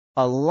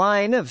A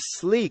line of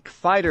sleek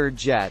fighter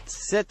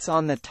jets sits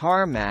on the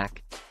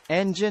tarmac,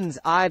 engines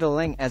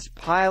idling as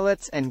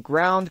pilots and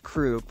ground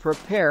crew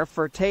prepare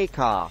for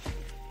takeoff.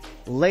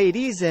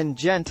 Ladies and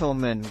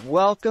gentlemen,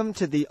 welcome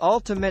to the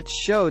ultimate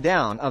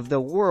showdown of the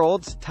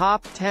world's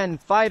top 10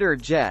 fighter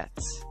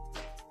jets.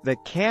 The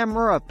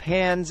camera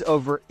pans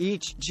over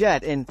each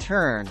jet in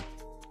turn,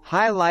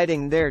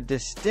 highlighting their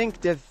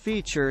distinctive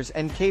features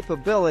and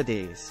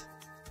capabilities.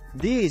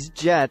 These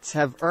jets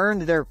have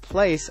earned their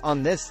place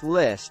on this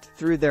list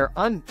through their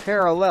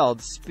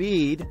unparalleled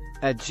speed,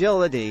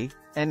 agility,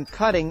 and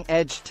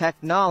cutting-edge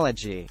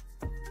technology.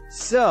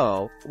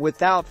 So,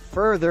 without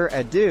further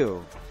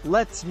ado,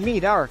 let's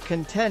meet our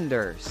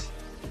contenders.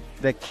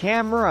 The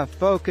camera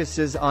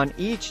focuses on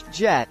each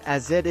jet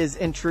as it is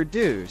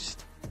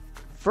introduced.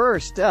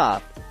 First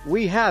up,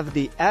 we have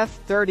the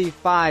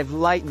F-35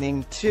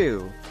 Lightning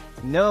II,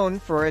 known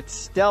for its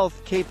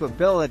stealth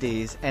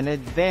capabilities and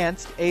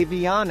advanced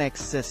avionics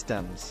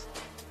systems.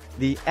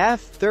 The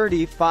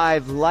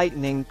F-35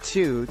 Lightning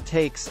II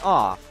takes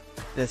off,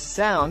 the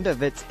sound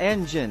of its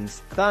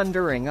engines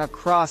thundering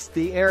across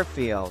the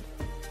airfield.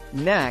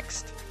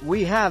 Next,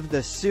 we have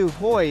the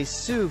Sukhoi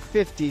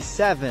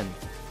Su-57,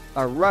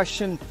 a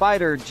Russian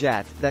fighter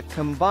jet that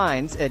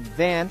combines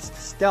advanced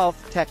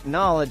stealth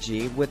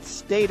technology with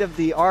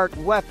state-of-the-art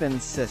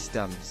weapons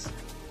systems.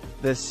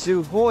 The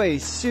Sukhoi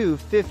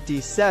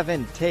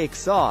Su-57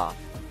 takes off,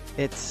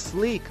 its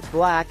sleek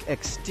black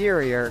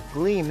exterior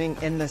gleaming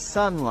in the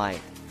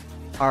sunlight.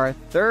 Our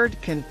third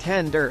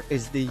contender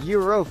is the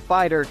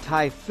Eurofighter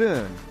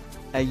Typhoon,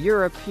 a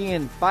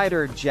European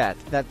fighter jet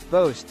that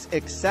boasts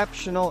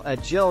exceptional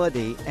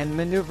agility and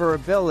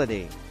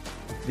maneuverability.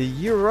 The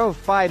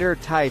Eurofighter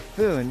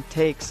Typhoon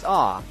takes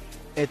off,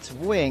 its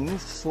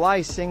wings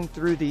slicing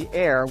through the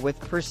air with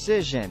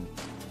precision.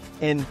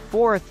 In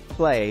fourth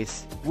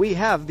place, we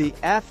have the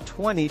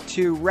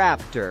F-22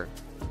 Raptor,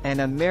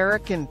 an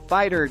American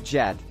fighter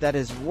jet that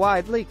is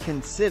widely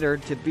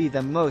considered to be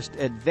the most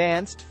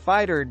advanced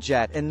fighter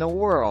jet in the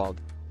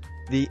world.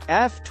 The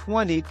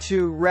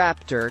F-22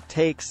 Raptor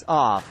takes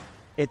off,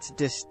 its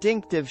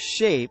distinctive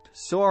shape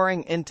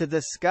soaring into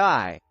the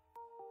sky.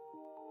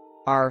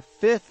 Our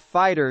fifth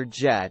fighter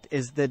jet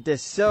is the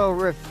Dassault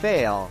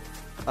Rafale,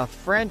 a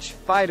French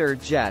fighter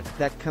jet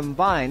that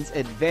combines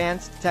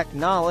advanced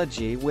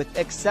technology with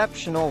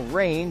exceptional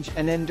range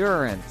and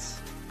endurance.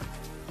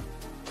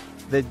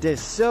 The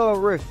Dassault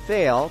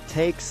Rafale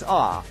takes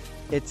off,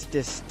 its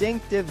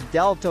distinctive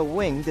delta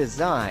wing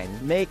design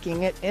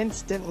making it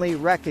instantly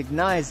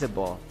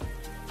recognizable.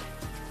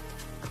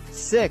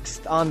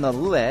 Sixth on the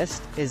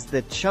list is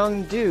the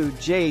Chengdu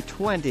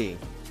J-20,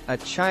 a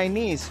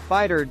Chinese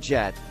fighter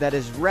jet that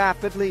is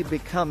rapidly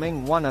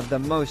becoming one of the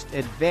most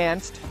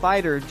advanced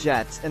fighter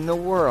jets in the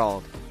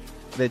world.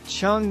 The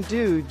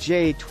Chengdu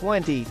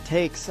J-20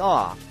 takes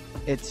off,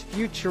 its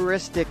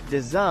futuristic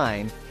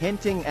design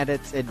hinting at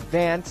its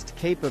advanced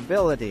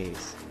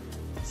capabilities.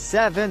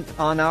 Seventh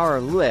on our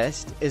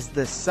list is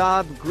the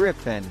Saab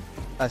Gripen,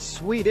 a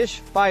Swedish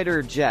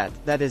fighter jet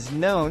that is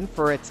known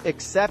for its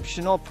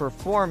exceptional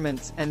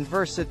performance and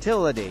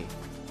versatility.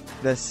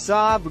 The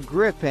Saab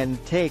Gripen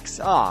takes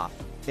off,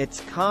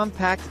 its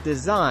compact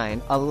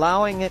design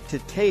allowing it to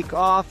take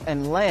off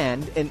and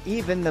land in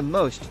even the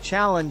most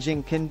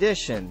challenging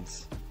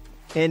conditions.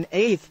 In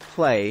eighth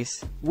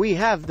place, we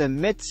have the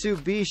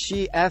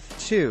Mitsubishi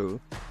F-2,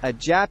 a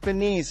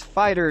Japanese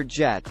fighter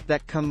jet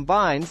that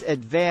combines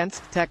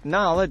advanced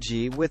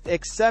technology with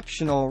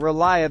exceptional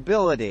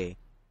reliability.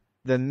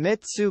 The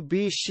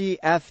Mitsubishi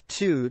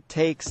F-2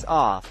 takes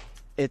off,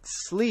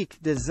 its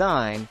sleek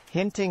design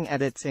hinting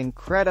at its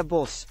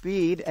incredible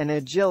speed and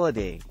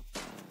agility.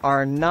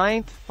 Our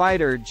ninth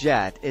fighter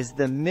jet is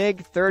the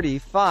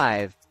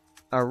MiG-35,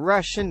 a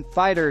Russian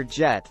fighter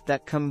jet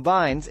that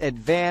combines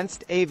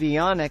advanced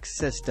avionics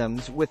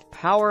systems with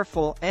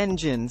powerful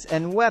engines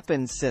and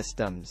weapon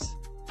systems.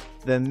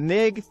 The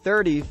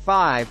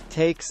MiG-35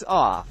 takes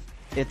off,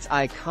 its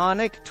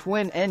iconic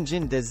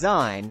twin-engine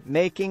design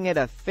making it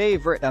a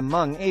favorite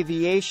among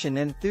aviation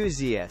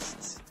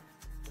enthusiasts.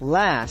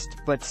 Last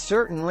but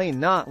certainly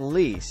not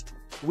least,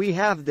 we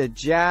have the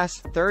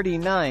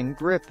JAS-39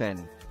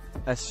 Gripen,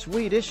 a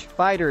Swedish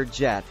fighter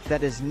jet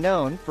that is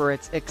known for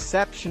its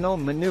exceptional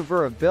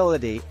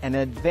maneuverability and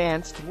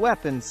advanced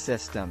weapon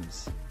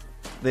systems.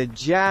 The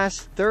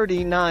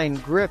JAS-39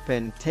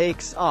 Gripen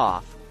takes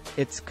off,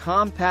 its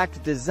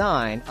compact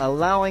design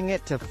allowing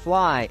it to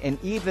fly in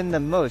even the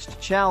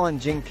most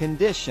challenging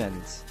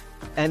conditions.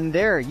 And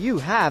there you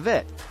have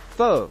it,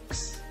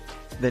 folks.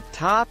 The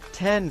top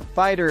 10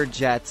 fighter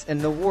jets in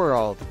the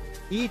world,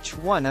 each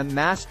one a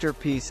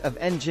masterpiece of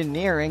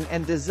engineering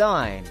and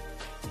design.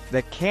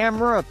 The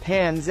camera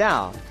pans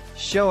out,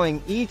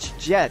 showing each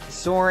jet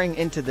soaring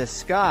into the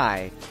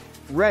sky,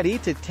 ready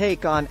to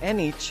take on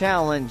any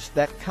challenge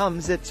that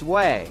comes its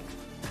way.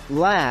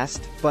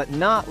 Last but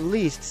not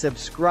least,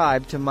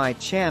 subscribe to my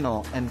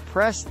channel and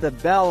press the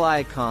bell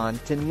icon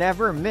to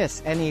never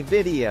miss any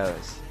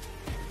videos.